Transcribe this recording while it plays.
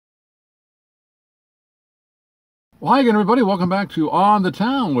Well, hi again, everybody. Welcome back to On the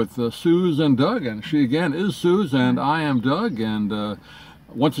Town with Suze and Doug. And she again is Suze, and I am Doug. And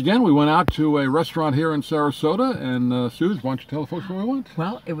once again, we went out to a restaurant here in Sarasota. And Suze, why don't you tell the folks where we went?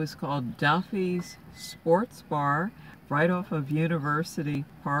 Well, it was called Duffy'S Sports Bar right off of University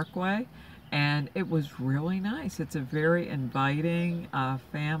Parkway, and it was really nice. It's a very inviting,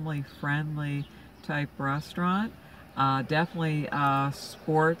 family-friendly type restaurant. Definitely the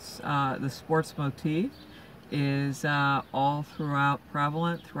sports motif is all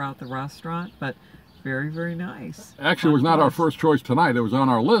prevalent throughout the restaurant, but very, very nice. Actually, it was not our first choice tonight. It was on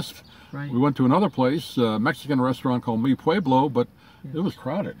our list. Right. We went to another place, a Mexican restaurant called Mi Pueblo, but it was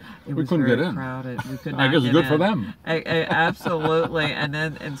crowded. We couldn't get in. Crowded. We could not I guess it's good for them. Absolutely. And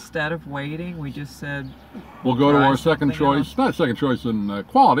then instead of waiting, we just said we'll go to our second choice. Else. Not second choice in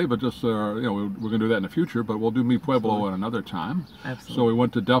quality, but just we're going to do that in the future. But we'll do Mi Pueblo at another time. Absolutely. So we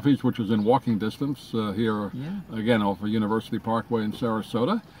went to Duffy's, which was in walking distance here, Yeah. again off of University Parkway in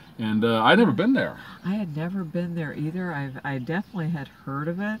Sarasota. And I'd never been there. I had never been there either. I definitely had heard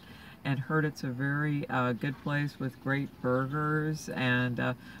of it, and heard it's a very good place with great burgers and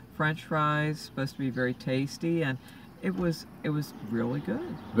French fries, supposed to be very tasty, and it was really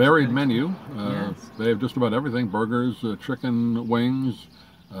good. Varied menu. Yes. They have just about everything: burgers, chicken wings,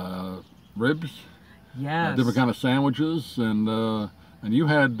 ribs, Yes. different kind of sandwiches, and you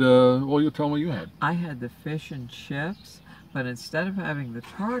had well, you tell me you had. I had the fish and chips, but instead of having the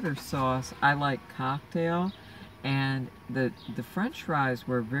tartar sauce, I like cocktail. And the French fries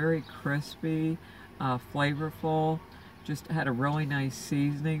were very crispy, flavorful, just had a really nice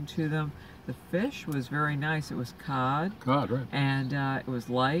seasoning to them. The fish was very nice. It was cod. Cod, right. And it was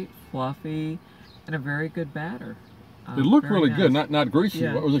light, fluffy, and a very good batter. It looked really nice. good, not greasy.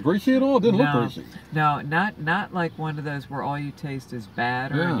 Yeah. Was it greasy at all? It didn't look greasy. No, not like one of those where all you taste is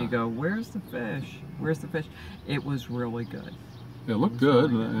batter and Yeah. you go, where's the fish? Where's the fish? It was really good. It looked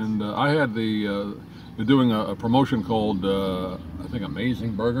good, really nice. and I had they're doing a promotion called I think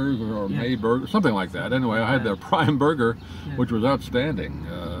Amazing Burgers or Yeah. May Burger, something like that. Anyway, I had their prime burger, Yeah. which was outstanding.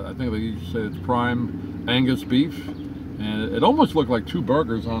 I think they said it's prime Angus beef, and it almost looked like two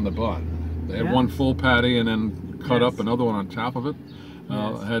burgers on the bun. They had one Yes. full patty and then cut Yes. up another one on top of it.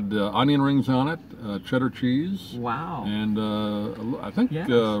 Yes. Had onion rings on it, cheddar cheese. Wow. And I think Yes.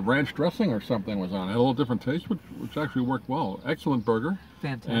 ranch dressing or something was on it. It had a little different taste, which actually worked well. Excellent burger.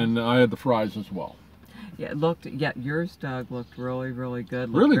 Fantastic. And I had the fries as well. Yeah, yours, Doug, looked really, really good.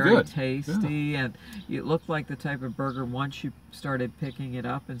 Looked Really very good. tasty, and it looked like the type of burger, once you started picking it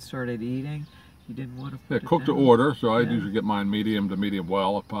up and started eating, you didn't want to put it Cooked to down. order, so I Yeah. usually get mine medium to medium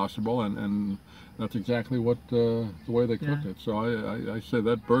well if possible, and that's exactly what the way they cooked Yeah. it. So I say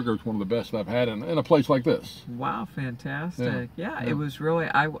that burger is one of the best I've had in a place like this. Wow, fantastic. Yeah, Yeah. it was really,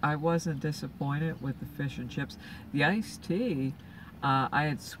 I wasn't disappointed with the fish and chips. The iced tea, I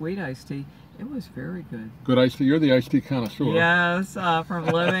had sweet iced tea. It was very good. Good iced tea. You're the iced tea connoisseur. Yes, from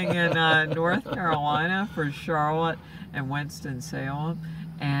living in North Carolina for Charlotte and Winston-Salem,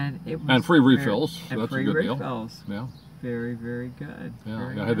 and it was And free refills. And That's free a good deal. refills. Yeah. Very, very good. Yeah.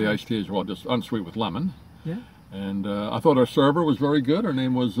 Very I had the nice. iced tea as well, just unsweet with lemon. Yeah. And I thought our server was very good. Her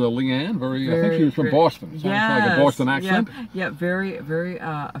name was Leanne. I think she was from Boston. Sounds like a Boston accent. Yeah, very, very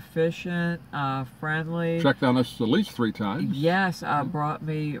efficient, friendly. Checked on us at least 3 times. Yes, brought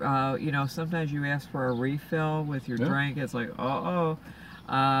me, sometimes you ask for a refill with your drink. It's like, well,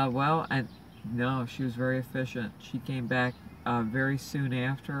 and no, she was very efficient. She came back very soon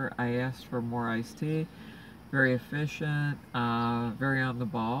after I asked for more iced tea. Very efficient, very on the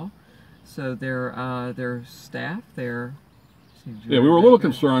ball. So their staff there seems Yeah, we were a little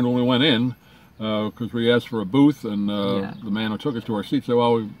concerned when we went in because we asked for a booth, and Yeah. the man who took us to our seat said,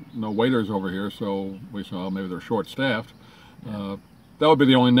 "Well, we've no waiters over here," so we said, "Oh, maybe they're short-staffed." That would be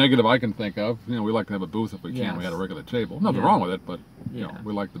the only negative I can think of. You know, we like to have a booth if we can. We had a regular table. Nothing wrong with it, but you know,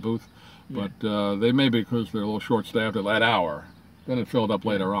 we like the booth. Yeah. But they may be because they're a little short-staffed at that hour. Then it filled up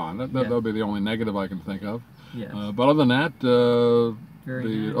later on. That would be the only negative I can think of. Yes. But other than that, Very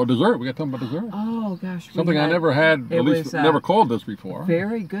nice. dessert. We got something about dessert. Oh gosh, Something I never had, it at least was, never called this before.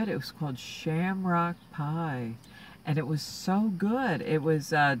 Very good. It was called shamrock pie, and it was so good. It was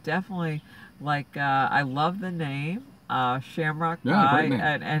definitely like I love the name shamrock Yeah, pie, great name.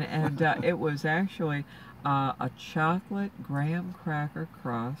 and it was actually a chocolate graham cracker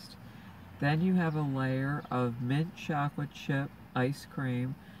crust. Then you have a layer of mint chocolate chip ice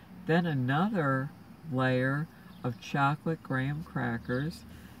cream, then another layer of chocolate graham crackers,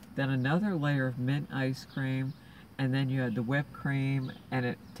 then another layer of mint ice cream, and then you had the whipped cream, and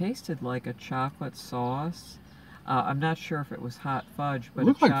it tasted like a chocolate sauce. I'm not sure if it was hot fudge, but It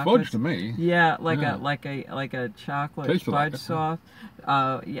looked like chocolate, fudge to me. yeah, Yeah. like a chocolate Tasted like fudge it, sauce.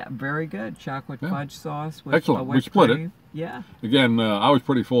 Yeah, very good chocolate Yeah. fudge sauce with Excellent. We whipped split it. cream. Yeah, Again, I was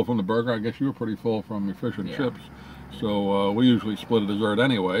pretty full from the burger. I guess you were pretty full from your fish and Yeah. chips. So we usually split a dessert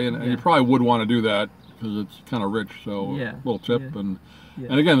anyway, and you Yeah. probably would want to do that because it's kind of rich. So Yeah. a little tip, Yeah. Yeah.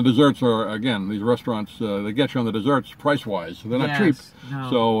 and again, the desserts are these restaurants they get you on the desserts price wise. So they're not cheap. Yes. No,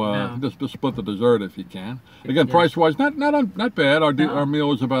 So no. just split the dessert if you can. Again, Yes. price wise, not bad. Our No. our meal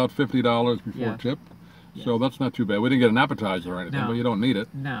was about $50 before Yeah. tip, Yes. so that's not too bad. We didn't get an appetizer or anything, No. but you don't need it.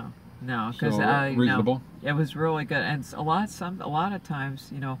 No, because So reasonable. it was really good, and a lot of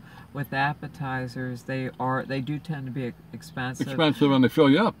times, with appetizers, they do tend to be expensive, Expensive and they fill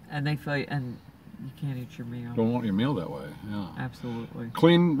you up. and they feel and you can't eat your meal. Don't want your meal that way. Yeah. Absolutely.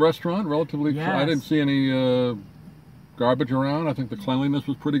 Clean restaurant, relatively. I Yes. didn't see any garbage around. I think the cleanliness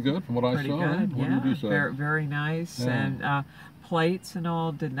was pretty good from what I Pretty saw. good, What yeah. did you say? Very, very nice, Yeah. and plates and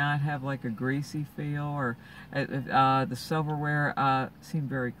all did not have like a greasy feel, or the silverware seemed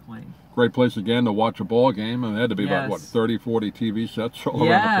very clean. Great place again to watch a ball game, and there had to be about Yes. 30, 40 TV sets all around the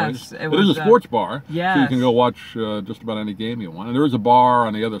Yes, place. it It is was, a sports bar, so you yes. can go watch just about any game you want. And there is a bar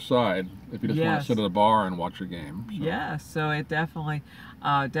on the other side if you just want Yes. to sit at a bar and watch a game. So. Yeah, so it definitely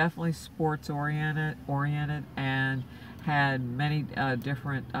sports oriented, and had many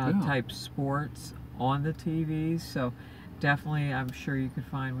different type sports on the TVs. So definitely, I'm sure you could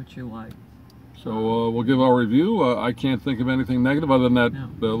find what you like. So we'll give our review. I can't think of anything negative other than that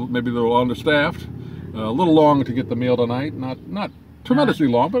maybe they're understaffed. A little long to get the meal tonight. Not tremendously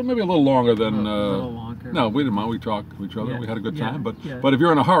long, but maybe a little longer than. A little longer. No, we didn't mind. We talked to each other. Yeah. We had a good Yeah. time. Yeah. But if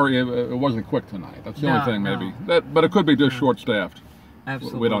you're in a hurry, it wasn't quick tonight. That's the only No, thing no. maybe. But it could be just short-staffed.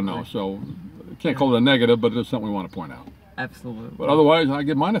 Absolutely. We don't know. So can't call it a negative, but it's something we want to point out. Absolutely. But otherwise, I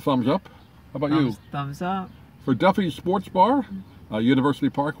give mine a thumbs up. How about you? Thumbs up. For Duffy's Sports Bar, University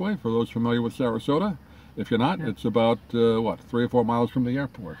Parkway, for those familiar with Sarasota. If you're not, it's about, 3 or 4 miles from the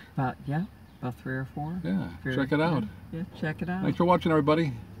airport. About 3 or 4. Yeah, check it out. Yeah, check it out. Thanks for watching,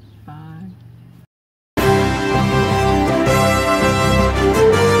 everybody. Bye.